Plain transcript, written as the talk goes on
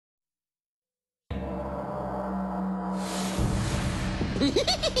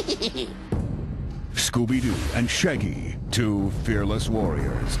Scooby-Doo and Shaggy, two fearless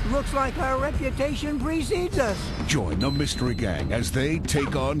warriors. Looks like our reputation precedes us. Join the Mystery Gang as they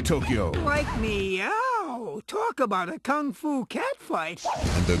take on Tokyo. Like meow. Talk about a kung fu cat fight.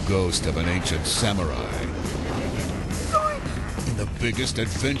 And the ghost of an ancient samurai. In the biggest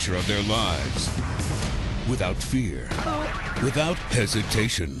adventure of their lives. Without fear. Without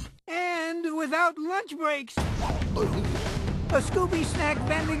hesitation. And without lunch breaks. A Scooby snack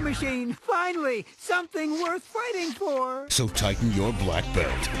vending machine. Finally, something worth fighting for. So tighten your black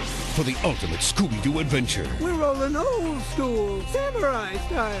belt for the ultimate Scooby-Doo adventure. We're rolling old school, samurai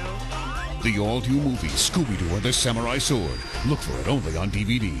style. The all-new movie, Scooby-Doo and the Samurai Sword. Look for it only on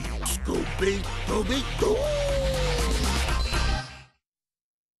DVD. Scooby-Dooby-Doo!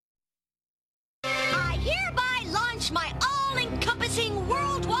 I hereby launch my all-encompassing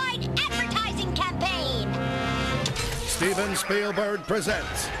worldwide advertising campaign. Steven Spielberg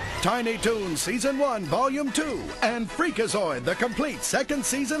presents Tiny Toon Season 1, Volume 2, and Freakazoid, the complete second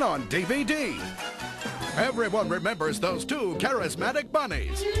season on DVD. Everyone remembers those two charismatic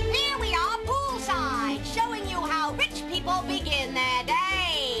bunnies. Here we are, poolside, showing you how rich people begin their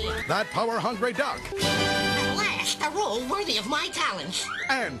day. That power-hungry duck. At last, a role worthy of my talents.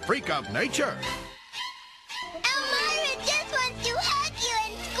 And Freak of Nature. Elmira just wants to hug you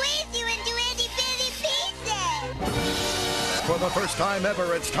and squeeze you into itty-bitty pieces. For the first time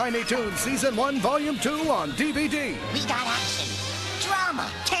ever, it's Tiny Toon Season 1, Volume 2 on DVD. We got action, drama,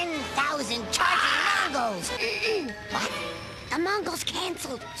 10,000 charging Mongols. What? The Mongols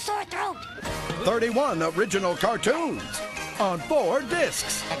canceled. Sore throat. 31 original cartoons on 4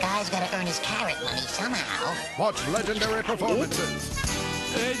 discs. The guy's gotta earn his carrot money somehow. Watch legendary performances.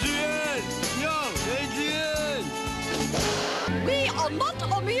 Adrian! Yo, Adrian! We are not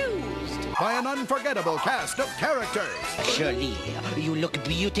amused. By an unforgettable cast of characters. Shirley, you look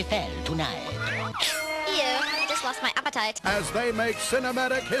beautiful tonight. Ew, I just lost my appetite. As they make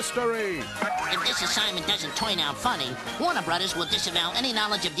cinematic history. If this assignment doesn't turn out funny, Warner Brothers will disavow any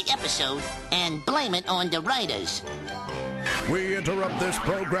knowledge of the episode and blame it on the writers. We interrupt this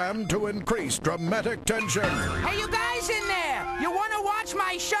program to increase dramatic tension. Hey, you guys in there! You want to watch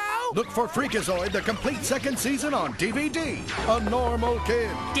my show? Look for Freakazoid, the complete second season on DVD. A normal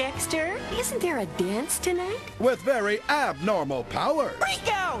kid Dexter, isn't there a dance tonight? with very abnormal powers.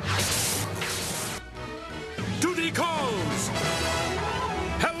 Rico! Duty calls!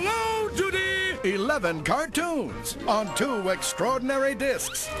 Hello, Duty! 11 cartoons on 2 extraordinary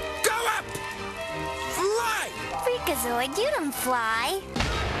discs. Go up! Fly! Freakazoid, you don't fly.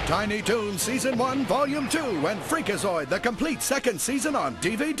 Tiny Toon Season 1, Volume 2, and Freakazoid, the complete second season on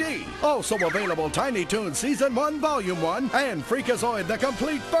DVD. Also available Tiny Toon Season 1, Volume 1, and Freakazoid, the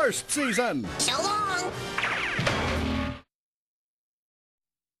complete first season. So long!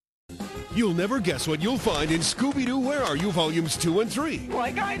 You'll never guess what you'll find in Scooby-Doo Where Are You Volumes 2 and 3.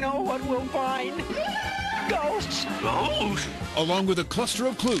 Like I know what we'll find. Ghosts! Ghost? Along with a cluster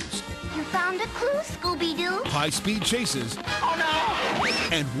of clues, You found a clue, Scooby-Doo. high-speed chases, Oh no!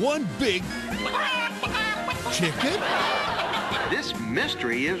 and one big chicken? This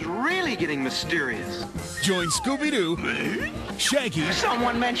mystery is really getting mysterious. Join Scooby-Doo, Shaggy,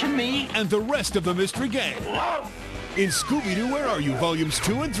 Someone mentioned me. and the rest of the Mystery Gang in Scooby-Doo Where Are You Volumes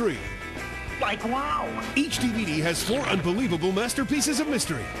 2 and 3. Like wow. Each DVD has 4 unbelievable masterpieces of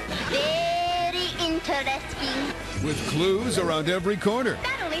mystery Very interesting. with clues around every corner.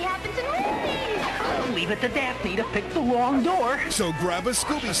 That only happens in movies. I'll leave it to Daphne to pick the wrong door. So grab a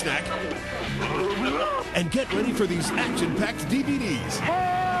Scooby snack and get ready for these action-packed DVDs.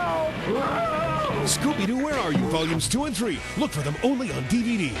 Help! Scooby-Doo Where Are You Volumes 2 and 3. Look for them only on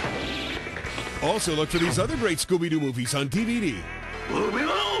DVD. Also look for these other great Scooby-Doo movies on DVD.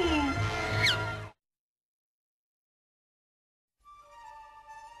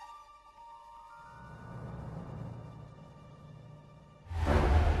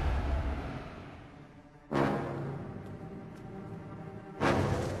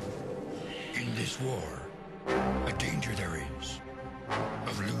 In this war, a danger there is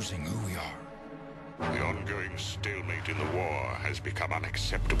of losing who we are. The ongoing stalemate in the war has become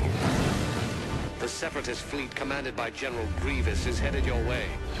unacceptable. The Separatist fleet commanded by General Grievous is headed your way.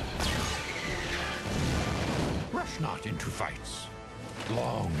 Rush not into fights.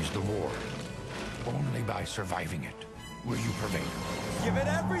 Long is the war. Only by surviving it will you prevail. Give it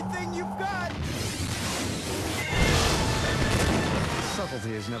everything you've got.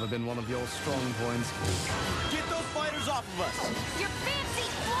 Subtlety has never been one of your strong points. Get those fighters off of us. Your fancy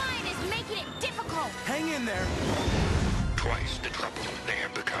flying is making it difficult. Hang in there. Twice the trouble they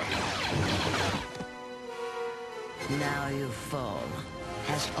have become. Now you fall,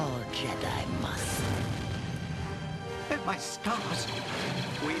 as all Jedi must. My stars.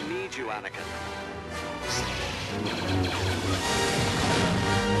 We need you, Anakin.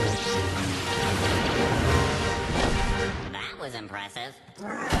 That was impressive.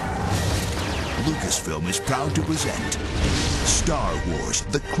 Lucasfilm is proud to present Star Wars: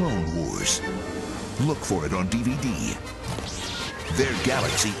 The Clone Wars. Look for it on DVD. Their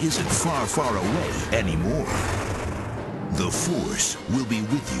galaxy isn't far, far away anymore. The Force will be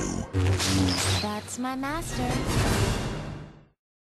with you. That's my master.